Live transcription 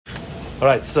All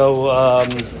right, so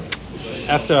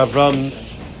after Avram,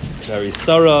 Mary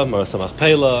Sarah, Marasa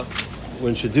Machpelah, we're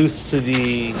introduced to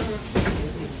the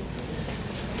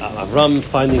Avram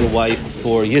finding a wife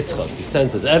for Yitzchak. He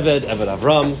sends his Eved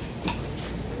Avram.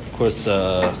 Of course,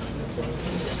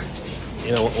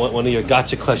 one of your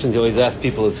gotcha questions you always ask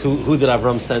people is who did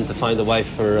Avram send to find a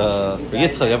wife for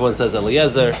Yitzchak? Everyone says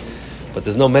Eliezer, but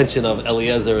there's no mention of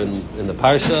Eliezer in the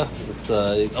Parsha.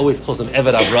 It always calls him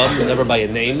Eved Avram, never by a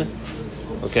name.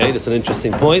 Okay, that's an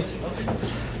interesting point.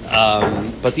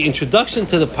 But the introduction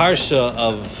to the Parsha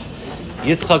of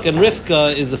Yitzchak and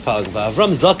Rivka is the following.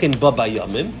 Avram Zaken Baba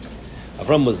Yamim.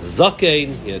 Avram was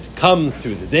Zaken, he had come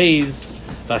through the days.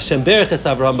 Hashem Bereches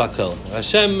Avram Bakol.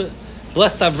 Hashem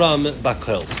blessed Avram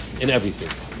Bakol in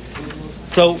everything.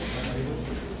 So,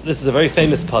 this is a very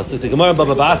famous pasuk. The Gemara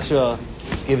Baba Basra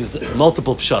gives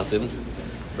multiple pshatim.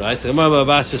 Right? So the Gemara Baba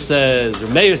Basra says, or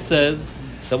Meir says,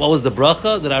 that what was the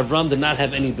bracha? That Avram did not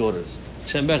have any daughters.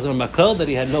 Hashem Bereches Avram Bakol, that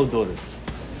he had no daughters.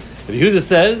 Rabbi Yehuda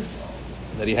says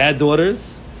that he had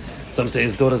daughters. Some say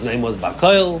his daughter's name was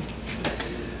Bakol.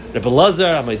 Rabbi Lazar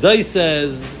Amaydai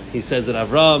says that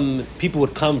Avram, people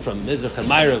would come from Mizrach and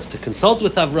Ma'arav to consult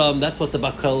with Avram. That's what the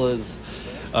Bakol is.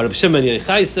 Rabbi Shimon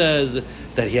Yochai says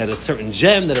that he had a certain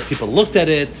gem that if people looked at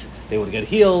it, they would get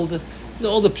healed.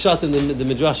 All the pshat in the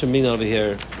Midrash mean over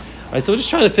here. All right, so we're just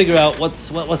trying to figure out what's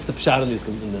the pshat in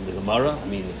the Gemara. I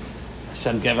mean,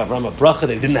 Hashem gave Avram a bracha.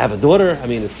 They didn't have a daughter. I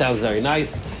mean, it sounds very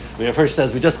nice. I mean, Hirsch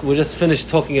says we just finished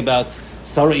talking about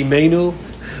Sarah Imenu.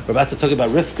 We're about to talk about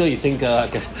Rivka. You think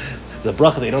the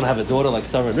bracha they don't have a daughter like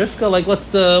Sarah and Rivka? Like what's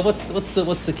the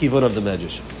kivun of the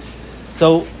Medrash?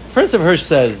 So first of Hirsch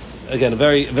says again,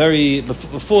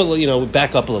 before we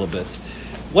back up a little bit.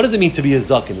 What does it mean to be a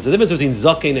zaken? There's a difference between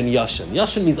zaken and yashan.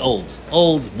 Yashan means old,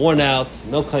 worn out,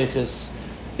 no kaiches.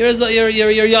 You're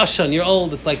yashan. You're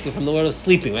old. It's like from the word of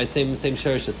sleeping, right? Same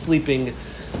shirish as sleeping.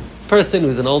 Person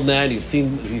who's an old man. You've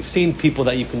seen people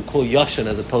that you can call yashan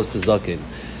as opposed to zaken.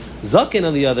 Zaken,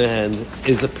 on the other hand,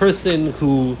 is a person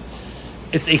who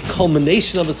it's a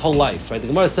culmination of his whole life, right? The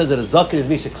Gemara says that a zaken is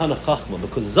mishakana chachma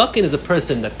because zaken is a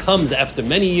person that comes after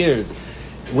many years.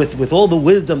 With all the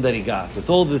wisdom that he got, with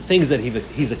all the things that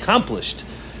he's accomplished.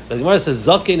 The Gemara says,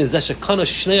 Zaken is Zeshakana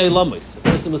Shnei Olamis. A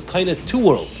person was kind of two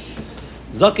worlds.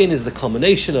 Zaken is the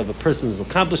culmination of a person's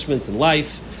accomplishments in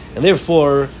life, and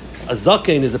therefore, a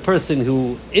Zaken is a person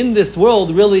who, in this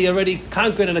world, really already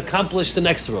conquered and accomplished the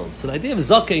next world. So the idea of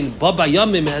Zaken, Baba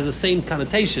Yamim, has the same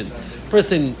connotation.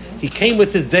 Person, he came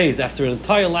with his days after an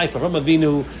entire life. Avram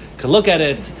Avinu could look at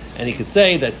it, and he could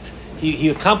say that he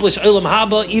accomplished Olam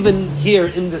Haba even here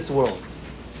in this world.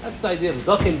 That's the idea of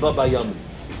Zaken Baba Yamim.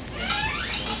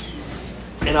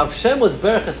 And Hashem was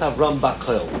Bereches Avram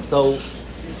Bakol. So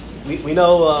we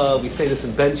know we say this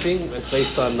in benching. It's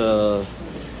based on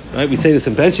right. We say this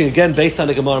in benching again based on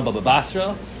the Gemara and Baba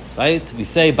Basra. Right. We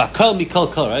say Bakol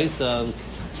Mikol Kol. Right.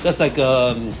 Just like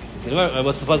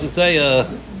what's the pasuk say?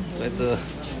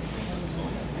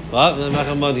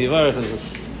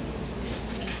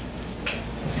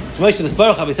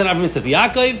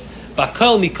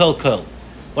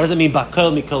 What does it mean,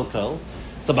 Bakol Mikol Kol?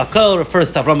 So Bakol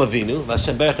refers to Avram Avinu,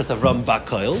 Vashem Bereches Avram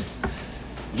Bakol.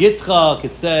 Yitzchak, it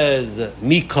says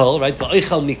Mikol, right?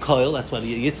 Va'oichel Mikol, that's when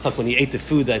Yitzchak, when he ate the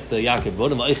food that Yaakov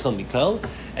brought him, Va'oichel Mikol.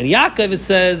 And Yaakov, it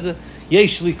says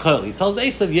Yesh Li Kol. He tells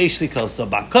Esav Yesh Li Kol. So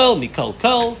Bakol Mikol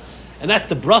Kol, and that's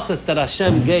the brachas that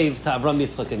Hashem gave to Avram,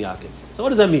 Yitzchak, and Yaakov. So what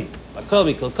does that mean? Bakol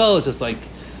Mikol Kol is just like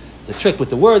it's a trick with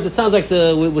the words. It sounds like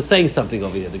we're saying something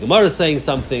over here. The Gemara is saying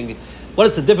something. What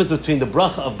is the difference between the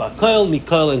bracha of Bakol,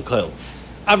 Mikol, and Kol?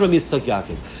 Avram, Yitzchak,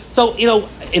 Yaakov. So,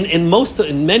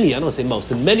 in many of the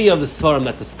Svarim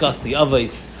that discuss the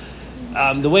Avos,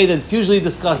 the way that it's usually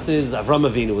discussed is Avram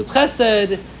Avinu was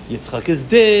Chesed, Yitzchak is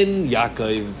Din,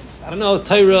 Yaakov,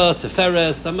 Torah,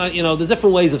 Teferes. I'm not, there's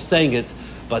different ways of saying it,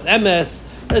 but Emes,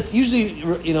 it's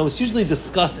usually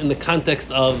discussed in the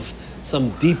context of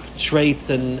some deep traits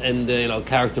and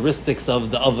characteristics of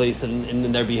the Avos and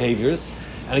in their behaviors.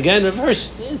 And again, Rav Hirsch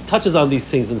touches on these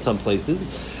things in some places.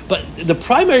 But the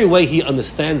primary way he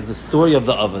understands the story of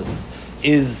the Avos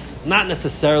is not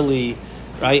necessarily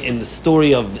right in the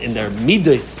story in their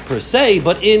midos per se,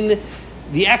 but in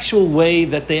the actual way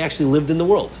that they actually lived in the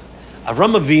world.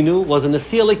 Avram Avinu was a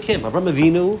Nasi Elikim. Avram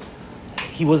Avinu,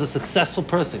 he was a successful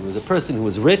person. He was a person who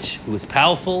was rich, who was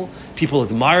powerful. People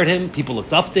admired him. People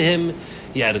looked up to him.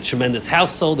 He had a tremendous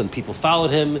household, and people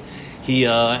followed him.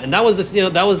 And that was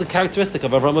the characteristic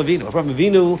of Avram Avinu. Avram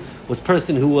Avinu was a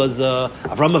person who was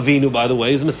Avram Avinu. By the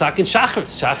way, is Masakin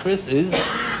Shachris. Shachris is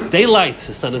daylight.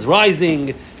 The sun is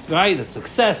rising. Right, the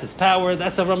success, his power.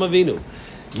 That's Avram Avinu.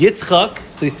 Yitzchak,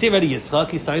 so you see already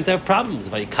Yitzchak, he's starting to have problems.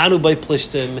 Vayikanu by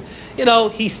Plishtim,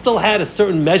 he still had a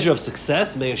certain measure of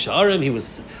success. Meir Sha'arim, he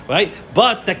was, right?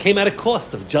 But that came at a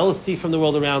cost of jealousy from the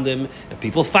world around him, and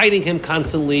people fighting him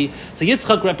constantly. So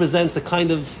Yitzchak represents a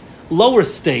kind of lower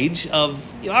stage of,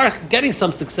 you are getting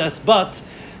some success, but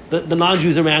the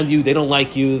non-Jews around you, they don't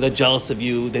like you, they're jealous of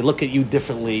you, they look at you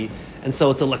differently, and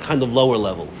so it's a kind of lower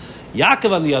level.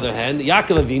 Yaakov, on the other hand,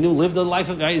 Yaakov Avinu lived a life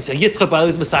of, right? Yitzchak, by the way,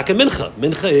 is Masaka Mincha.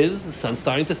 Mincha is the sun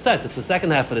starting to set. It's the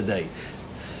second half of the day.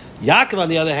 Yaakov, on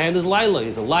the other hand, is Laila.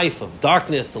 He's a life of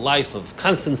darkness, a life of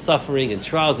constant suffering and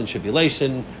trials and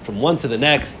tribulation from one to the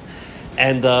next.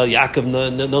 And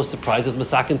Yaakov, no surprise, is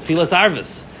Masaka Tfilas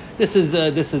Arvis. This is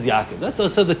Yaakov.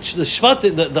 So the Shvat,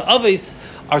 the Aves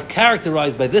are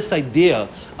characterized by this idea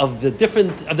of their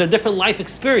different life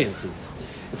experiences.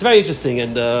 It's very interesting,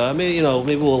 and maybe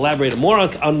we'll elaborate more on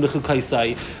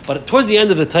Mechukaisai. But towards the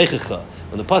end of the Teichecha,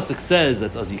 when the pasuk says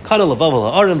that as Yikana Lavav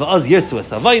Ha'arim v'az Yirtzu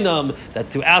Esavainam, that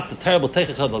throughout the terrible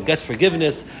Teichecha they'll get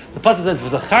forgiveness, the pasuk says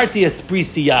V'zacharti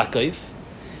esprisi Yaakov.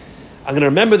 I'm going to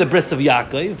remember the bris of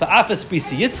Yaakov. V'af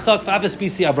esprisi Yitzchak, v'af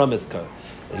esprisi Avram Iskar.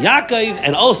 Yaakov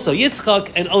and also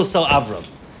Yitzchak and also Avram.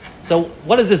 So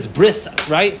what is this bris,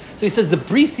 right? So he says the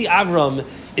brisi Avram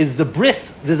is the bris.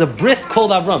 There's a bris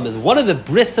called Avram. There's one of the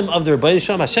brisim of the Rebbeinu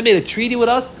Shalom. Hashem made a treaty with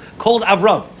us called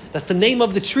Avram. That's the name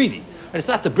of the treaty. Right? It's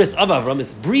not the bris of Avram.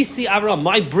 It's brisi Avram.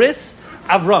 My bris,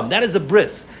 Avram. That is a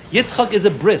bris. Yitzchak is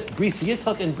a bris. Brisi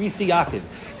Yitzchak and brisi Yaakov.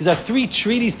 These are three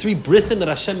treaties, three brisim that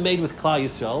Hashem made with Klal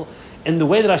Yisrael, and the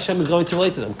way that Hashem is going to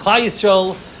relate to them. Klal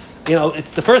Yisrael,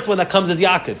 it's the first one that comes as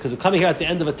Yaakov, because we're coming here at the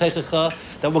end of a Teichecha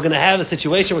that we're going to have a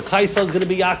situation where Klal Yisrael is going to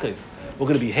be Yaakov. We're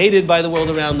going to be hated by the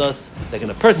world around us. They're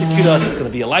going to persecute us. It's going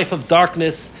to be a life of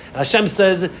darkness. And Hashem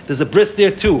says there's a bris there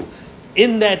too.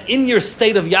 In your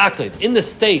state of Yaakov, in the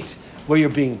state where you're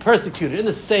being persecuted, in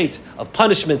the state of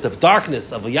punishment, of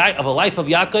darkness, of a life of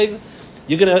Yaakov,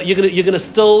 you're gonna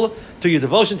still, through your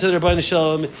devotion to the Rebbeinu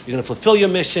Shalom, you're gonna fulfill your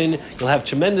mission. You'll have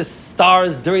tremendous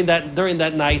stars during that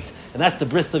night, and that's the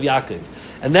bris of Yaakov.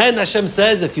 And then Hashem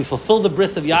says, if you fulfill the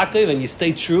bris of Yaakov and you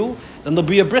stay true, then there'll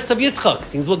be a bris of Yitzchak.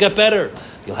 Things will get better.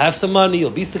 You'll have some money. You'll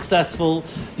be successful.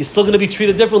 You're still going to be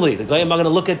treated differently. The Goyim are going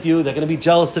to look at you. They're going to be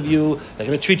jealous of you. They're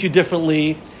going to treat you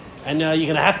differently. And you're going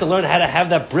to have to learn how to have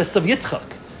that bris of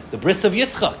Yitzchak. The bris of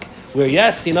Yitzchak. Where,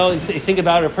 yes, think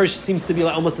about it, Hirsch seems to be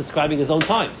almost describing his own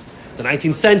times. The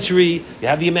 19th century, you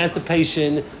have the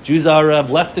emancipation. Jews have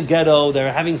left the ghetto.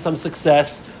 They're having some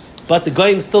success. But the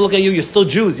Goyim still look at you. You're still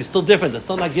Jews. You're still different. They're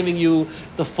still not giving you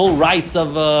the full rights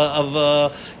of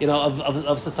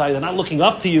society. They're not looking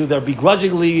up to you. They're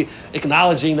begrudgingly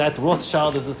acknowledging that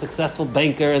Rothschild is a successful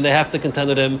banker, and they have to contend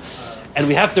with him. And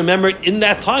we have to remember, in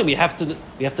that time, we have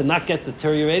to not get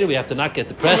deteriorated. We have to not get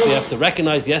depressed. We have to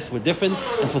recognize, yes, we're different,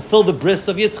 and fulfill the bris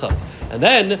of Yitzchak. And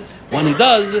then, when he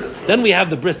does, then we have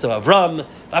the bris of Avram.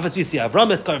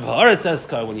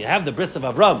 When you have the bris of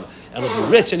Avram, and you'll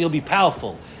be rich and you'll be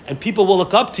powerful, and people will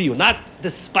look up to you, not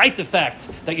despite the fact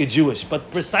that you're Jewish,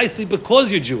 but precisely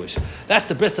because you're Jewish. That's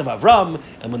the bris of Avram,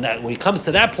 and when it comes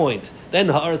to that point, then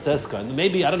Haaretz Eskar. And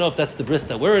maybe, I don't know if that's the bris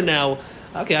that we're in now.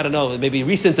 Okay, I don't know, maybe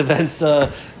recent events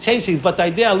change things, but the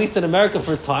idea, at least in America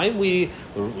for a time, we're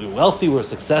wealthy, we're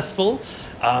successful,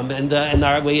 and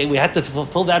we had to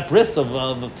fulfill that bris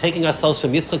of taking ourselves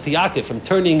from Yitzchak to Yaakov, from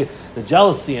turning the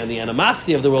jealousy and the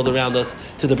animosity of the world around us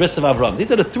to the bris of Avram.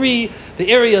 These are the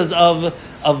areas of the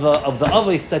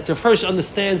Avos that Rav Hirsch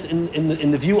understands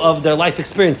in the view of their life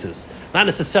experiences. Not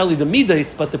necessarily the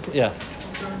midas, but yeah.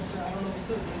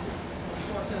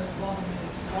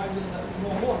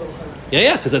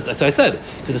 Yeah, because that's what I said.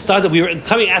 Because it starts that we were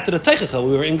coming after the Teichecha,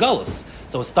 we were in Galus.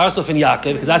 So it starts off in Yaakov,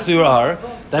 because that's where we are.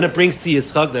 Then it brings to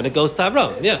Yitzchak, then it goes to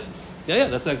Avram. Yeah,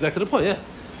 that's exactly the point, yeah.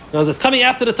 No, it's coming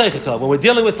after the Teichecha, when we're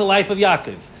dealing with the life of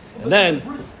Yaakov. And then...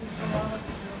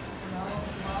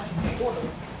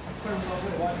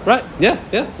 Right, yeah,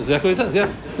 that's exactly what he says,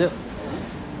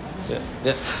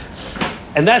 yeah.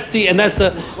 And that's the...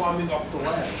 Climbing up the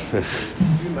ladder.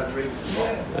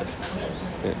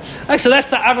 Actually, so that's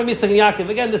the Avram, Yitzchak, and Yaakov.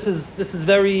 Again, this is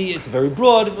very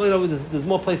broad. There's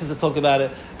more places to talk about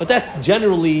it, but that's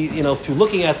generally through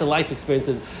looking at the life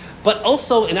experiences. But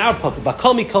also in our part,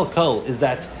 Bakal Mikol Kol is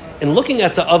that in looking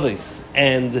at the others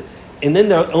and in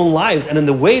their own lives and in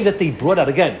the way that they brought out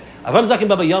again. Avram Zakim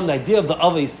Baba Yom, the idea of the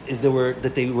others is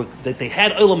that they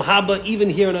had Olam Haba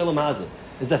even here in Olam Hazeh.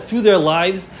 Is that through their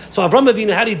lives? So Avram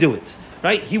Avinu, how did he do it?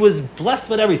 Right? He was blessed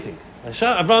with everything.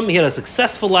 Avram, he had a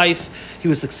successful life. He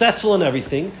was successful in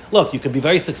everything. Look, you could be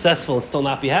very successful and still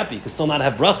not be happy. You could still not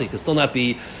have bracha. You could still not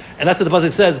be... And that's what the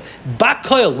pasuk says.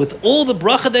 Bakoil, with all the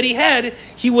bracha that he had,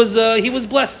 he was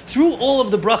blessed. Through all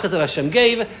of the brachas that Hashem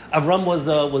gave, Avram was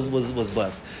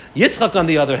blessed. Yitzchak, on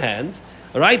the other hand,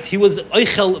 all right, he was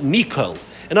oichel mikol.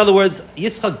 In other words,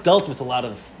 Yitzchak dealt with a lot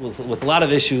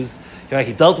of issues. Right?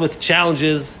 He dealt with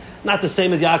challenges, not the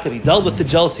same as Yaakov. He dealt with the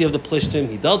jealousy of the Plishtim.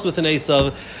 He dealt with an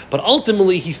Esav. But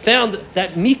ultimately, he found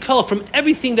that mikol, from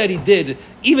everything that he did,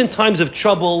 even times of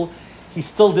trouble, he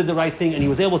still did the right thing, and he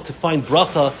was able to find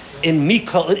bracha in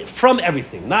mikol, from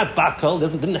everything. Not bakol,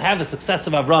 didn't have the success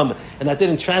of Avram, and that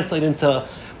didn't translate into...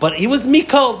 But he was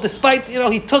mikol, despite,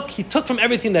 he took from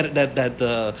everything that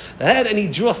had, and he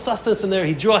drew a sustenance from there,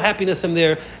 he drew a happiness from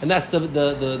there, and that's the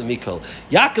mikol.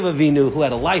 Yaakov Avinu, who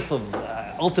had a life of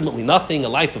ultimately nothing, a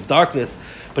life of darkness,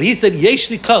 but he said, Yesh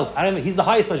li kol, he's the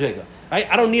highest madrega. Right?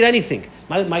 I don't need anything.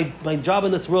 My job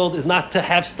in this world is not to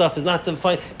have stuff, is not to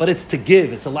find, but it's to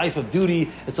give. It's a life of duty.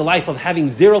 It's a life of having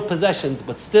zero possessions,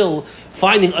 but still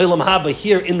finding Olam Haba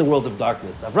here in the world of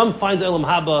darkness. Avram finds Olam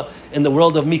Haba in the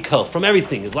world of Mikol, from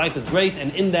everything. His life is great,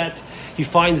 and in that he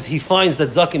finds that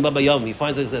Zakim Baba Yom. He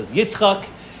finds that it says Yitzchak.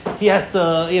 He has to,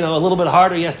 a little bit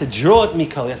harder. He has to draw it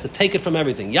Mikol. He has to take it from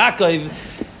everything. Yaakov,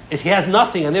 he has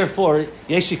nothing, and therefore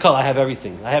Yesh li kol, I have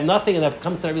everything. I have nothing, and that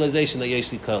comes to that realization that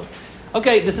Yesh li kol.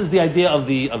 Okay, this is the idea of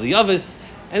the Yavis,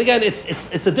 and again,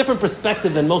 it's a different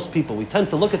perspective than most people. We tend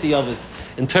to look at the Yavis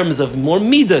in terms of more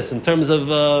midas, in terms of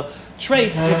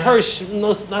traits. With Hirsch,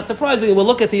 not surprisingly, we'll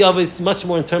look at the Yavis much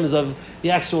more in terms of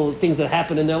the actual things that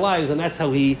happen in their lives, and that's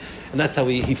how he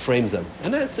frames them.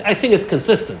 And I think it's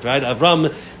consistent, right?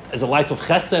 Avram is a life of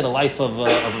chesed, a life of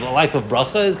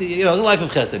bracha. It's a life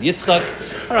of chesed. Yitzchak,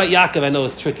 all right. Yaakov, I know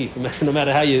is tricky. From no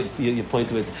matter how you point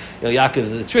to it, Yaakov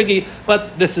is tricky.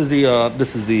 But this is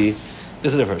the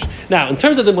Hirsch. Now, in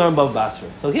terms of the Rambam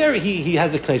Basra, so here he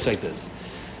has a case like this.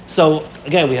 So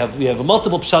again, we have a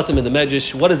multiple pshatim in the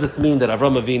Medrash. What does this mean that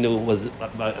Avram Avinu was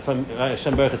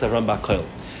Hashem Berachas Avram Bakoil?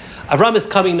 Avram is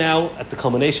coming now at the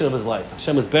culmination of his life.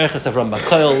 Hashem was Berachas Avram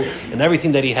Bakoil, and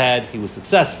everything that he had, he was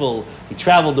successful. He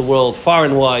traveled the world far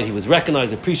and wide. He was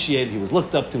recognized, appreciated. He was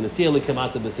looked up to. And so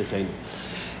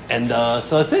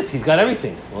that's it. He's got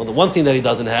everything. Well, the one thing that he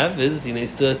doesn't have is he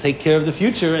needs to take care of the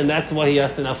future, and that's why he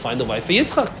has to now find a wife for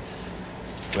Yitzchak.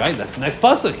 Right? That's the next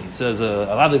pasuk. He says,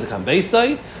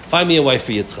 find me a wife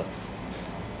for Yitzchak.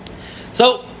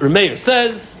 So, Remeir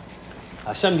says,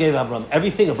 Hashem gave Avram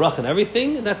everything, a bracha and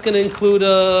everything, and that's going to include,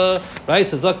 right?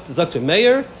 So Zakir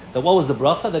Meir, that what was the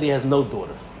bracha? That he has no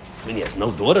daughter. Does that mean he has no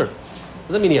daughter? Does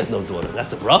that mean he has no daughter?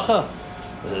 That's a bracha.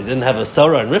 He didn't have a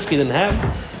Sarah and Rivki didn't have.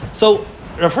 So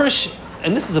Rav Hirsch,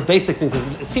 and this is a basic thing,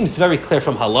 it seems very clear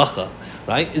from halacha,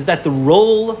 right? Is that the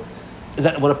role,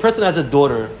 that when a person has a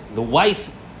daughter, the wife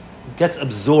gets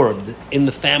absorbed in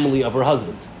the family of her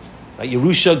husband. Right?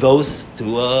 Yerusha goes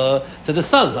to the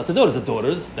sons, not the daughters. The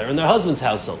daughters, they're in their husband's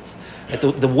households. Right?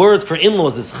 The words for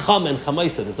in-laws is cham and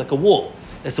chamaisa. It's like a wall.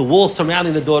 It's a wall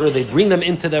surrounding the daughter. They bring them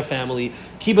into their family.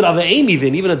 Kibbut ava'im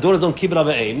even a daughter's own kibbut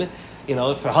ava'im.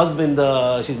 If her husband,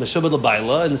 she's meshubad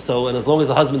l'bayla, and as long as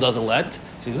the husband doesn't let,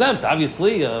 she's exempt.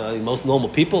 Obviously, most normal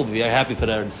people would be very happy for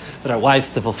their wives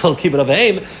to fulfill kibbut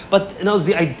ava'im. But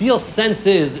the ideal sense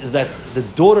is that the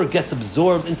daughter gets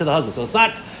absorbed into the husband. So it's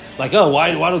not like,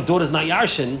 why do daughters not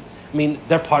yarshin? I mean,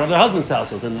 they're part of their husband's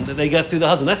households, and they get through the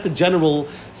husband. That's the general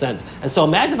sense. And so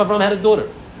imagine if Avram had a daughter.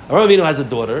 Avram Avinu has a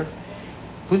daughter.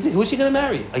 Who's she going to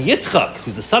marry? A Yitzchak,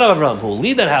 who's the son of Avram, who will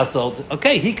lead that household.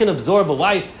 Okay, he can absorb a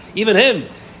wife, even him.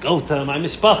 Go to my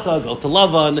mishpacha, go to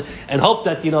Lavan, and hope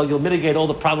that you'll mitigate all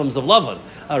the problems of Lavan.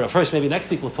 First, maybe next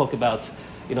week we'll talk about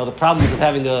the problems of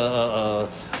having a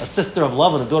sister of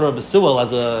Lavan, a daughter of Besuel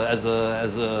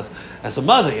as a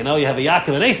mother. You have a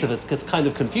Yaakov and Esav. It's kind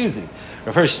of confusing.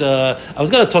 First, I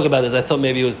was going to talk about this. I thought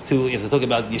maybe it was to talk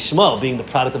about Yishmael being the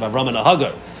product of Avram and a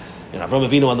Hagar. Avram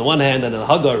Avinu on the one hand, and a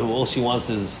Hagar who all she wants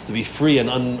is to be free and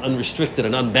unrestricted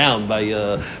and unbound by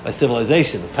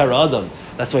civilization, Para Adam.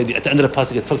 That's why at the end of the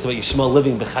pasuk it talks about Yishmael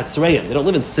living bechatzreim. They don't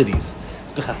live in cities.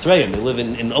 It's bechatzreim. They live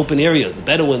in open areas. The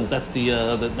Bedouins. That's the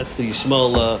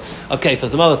Yishmael. Okay, for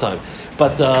some other time.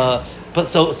 But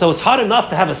so it's hard enough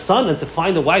to have a son and to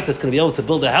find a wife that's going to be able to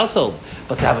build a household.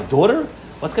 But to have a daughter,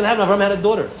 what's going to happen? Avram had a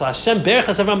daughter. So Hashem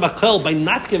berachas Avram Bakel by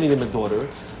not giving him a daughter,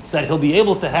 that he'll be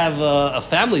able to have a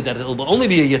family that will only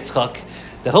be a Yitzchak,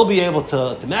 that he'll be able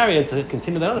to marry and to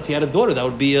continue that on. If he had a daughter, that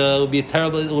would be a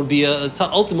terrible. It would be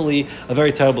ultimately a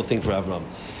very terrible thing for Avram.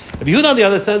 Rabbi Yehuda on the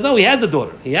other says, no, he has a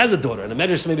daughter. He has a daughter, and the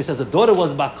Medrash maybe says the daughter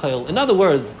was Bakoil. In other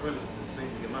words,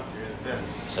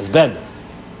 as Ben.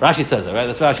 Rashi says it, right?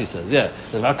 That's what Rashi says. Yeah,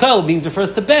 the Bakoil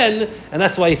refers to Ben, and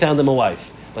that's why he found him a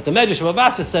wife. But the Medrash of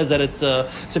Abbas says that it's so.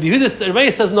 Rabbi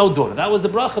Yehuda says no daughter. That was the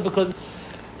bracha because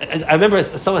I remember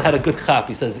someone had a good chap.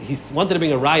 He says he wanted to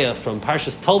bring a raya from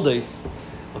Parshas Toldos,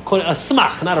 a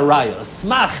smach, not a raya, a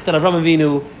smach that Avraham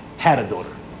Avinu had a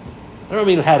daughter. Avraham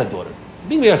Avinu had a daughter. So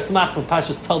being a smach from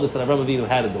Parshas Toldos that Avraham Avinu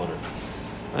had a daughter.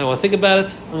 I want to think about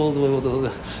it.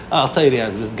 I'll tell you the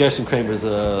answer. This is Gershon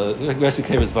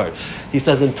Kramer's part. He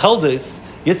says in Toldos,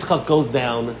 Yitzchak goes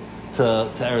down to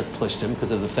Eretz Plishtim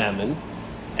because of the famine,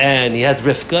 and he has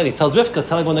Rivka, and he tells Rivka,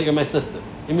 "Tell everyone that you're my sister."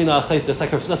 You mean just like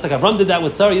Avram did that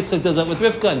with Sarah, Yitzchak does that with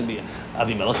Rivka, and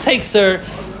Avimelech takes her.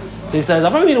 So he says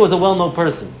Avram Avinu was a well-known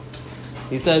person.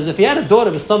 He says if he had a daughter,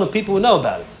 the stomach people would know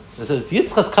about it. He says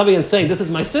Yitzchak's coming and saying, "This is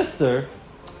my sister."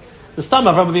 The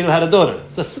stomach Avram Avinu had a daughter.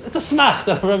 It's a smach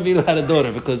that Avram Avinu had a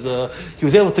daughter because he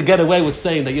was able to get away with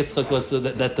saying that Yitzchak was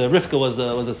that Rivka was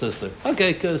a sister.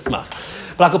 Okay, smach.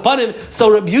 But upon him, so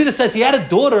Rabbi Yehuda says he had a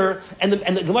daughter, and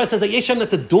the Gemara says that Yeshem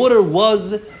that the daughter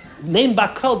was named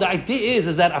Bakol. The idea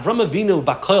is that Avram Avinu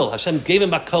Bakol, Hashem gave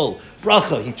him Bakol,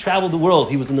 bracha. He traveled the world.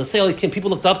 He was in the sale. He came.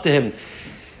 People looked up to him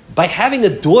by having a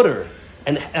daughter.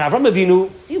 And Avram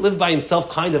Avinu, he lived by himself,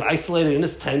 kind of isolated in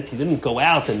his tent. He didn't go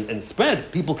out and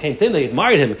spread. People came to him, they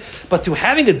admired him. But through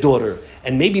having a daughter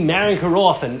and maybe marrying her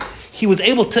off, and he was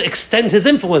able to extend his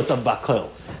influence of Bakol.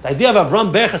 The idea of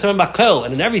Avram Berchas Avram Bakol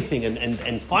and in everything,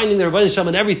 and finding the Rebbeinu Shalom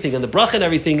and everything, and the bracha and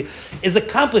everything,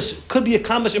 could be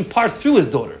accomplished in part through his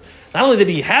daughter. Not only did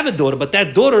he have a daughter, but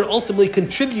that daughter ultimately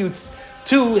contributes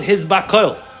to his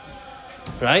Bakol.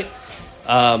 Right?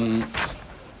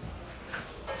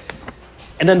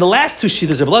 And then the last two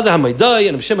shittas, Rabbi Elazar HaMaidai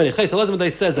and Rabbi Shimon Yochai, Elazar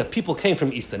HaMaidai says that people came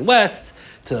from east and west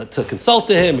to consult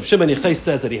to him. Rabbi Shimon Yochai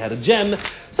says that he had a gem.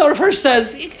 So Rav Hirsch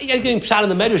says, getting shot in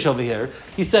the Medrash over here,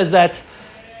 he says that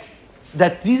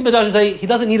these Medrashim say he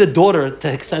doesn't need a daughter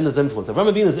to extend his influence. Avram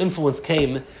Avinu's influence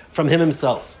came from him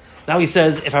himself. Now he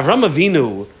says, if Avram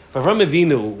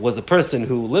Avinu was a person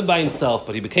who lived by himself,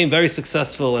 but he became very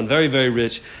successful and very, very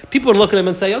rich, people would look at him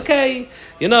and say, okay,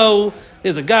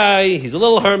 there's a guy, he's a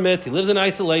little hermit, he lives in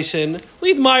isolation,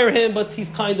 we admire him, but he's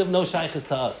kind of no shaykhis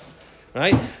to us,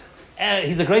 right?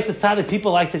 He's a gracious tzaddik,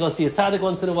 people like to go see a tzaddik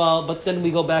once in a while, but then we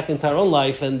go back into our own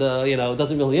life and, it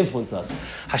doesn't really influence us.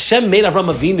 Hashem made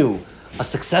Avram Avinu a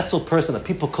successful person that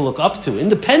people could look up to,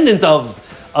 independent of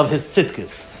his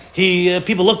tzidkis.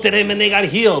 People looked at him and they got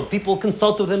healed. People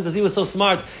consulted with him because he was so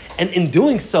smart. And in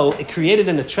doing so, it created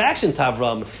an attraction to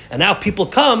Avram. And now people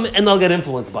come and they'll get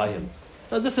influenced by him.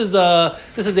 So this is the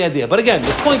idea. But again,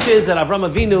 the point is that Avram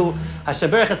Avinu,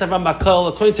 Hashem Berachas Avram Bakol,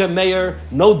 according to a mayor,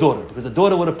 no daughter, because a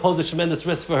daughter would have posed a tremendous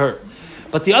risk for her.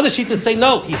 But the other shittas say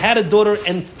no, he had a daughter,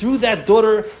 and through that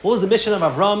daughter, what was the mission of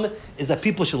Avram? Is that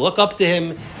people should look up to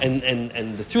him,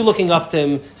 and through looking up to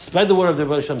him, spread the word of the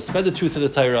Rebbeinu Shalom, spread the truth of the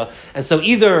Torah. And so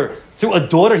either through a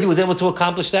daughter, he was able to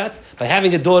accomplish that, by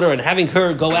having a daughter and having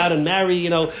her go out and marry,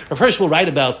 Rav Hirsch will write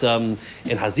about, in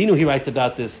Hazinu he writes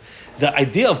about this, the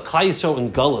idea of Klal Yisrael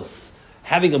and Gullus,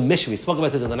 having a mission. We spoke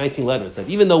about this in the 19 letters, that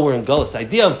even though we're in Gullus, the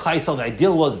idea of Klal Yisrael, the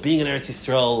ideal was being in Eretz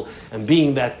Yisrael and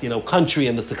being that, country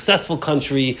and the successful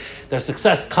country. Their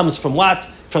success comes from what?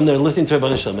 From their listening to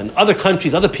Rebbeinu Shalom. And other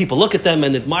countries, other people look at them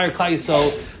and admire Klal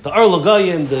Yisrael, the Ur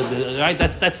L'Goyim, right?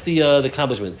 That's the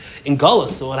accomplishment. In Gullus,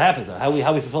 so what happens? How are we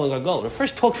fulfilling our goal? Rav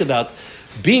Hirsch talks about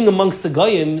being amongst the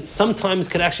Goyim sometimes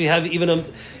could actually have even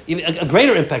a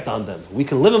greater impact on them. We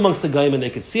can live amongst the Goyim and they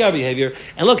could see our behavior.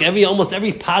 And look, almost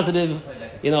every positive,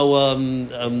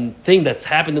 thing that's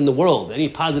happened in the world, any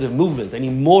positive movement, any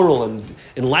moral and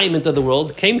enlightenment of the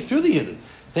world came through the Yidden.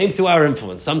 Came through our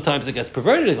influence. Sometimes it gets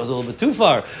perverted, it goes a little bit too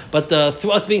far. But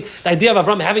through us being, the idea of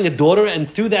Avram having a daughter, and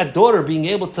through that daughter being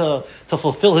able to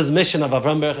fulfill his mission of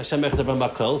Avram Berech Hashem Berech Avram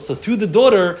Bakol. So through the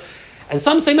daughter, and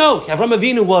some say no, Avram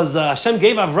Avinu was, Hashem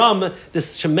gave Avram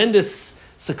this tremendous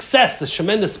success, this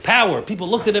tremendous power. People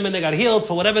looked at him and they got healed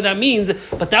for whatever that means,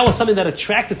 but that was something that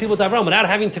attracted people to Avram without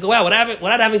having to go out,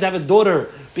 without having to have a daughter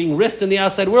being risked in the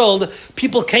outside world.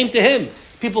 People came to him.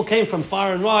 People came from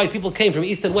far and wide. People came from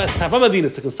east and west. Avram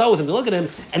Avinu to consult with him, to look at him,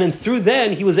 and then through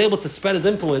then he was able to spread his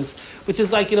influence, which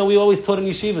is like, we always taught in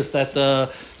yeshivas that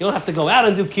you don't have to go out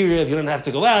and do kiryah. You don't have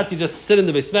to go out. You just sit in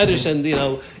the Beis Medrash and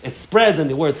it spreads and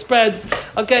the word spreads.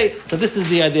 Okay, so this is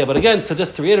the idea. But again, so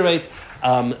just to reiterate,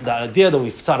 the idea that we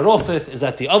started off with is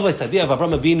that the obvious idea of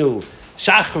Avram Avinu,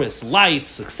 Shachris, light,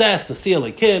 success, Nasi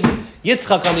Elokim,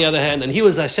 Yitzchak on the other hand, and he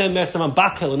was Hashem Berech Avram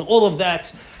Bakol, and all of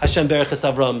that, Hashem Berech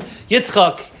Avram.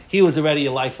 Yitzchak, he was already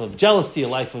a life of jealousy, a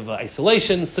life of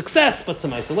isolation, success, but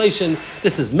some isolation.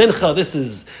 This is mincha, this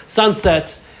is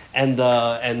sunset, and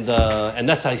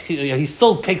that's how he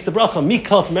still takes the bracha,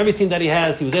 mikal, from everything that he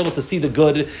has. He was able to see the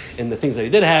good in the things that he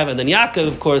did have. And then Yaakov,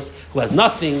 of course, who has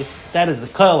nothing, that is the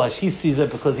kol, as he sees it,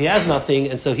 because he has nothing,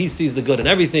 and so he sees the good in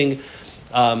everything.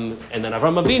 And then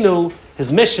Avram Avinu,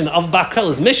 his mission of Bakel,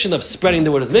 his mission of spreading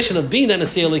the word, his mission of being that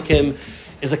Nasi Elikim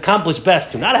is accomplished best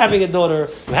through not having a daughter,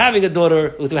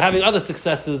 through having other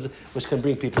successes which can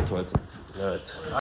bring people towards him. All right.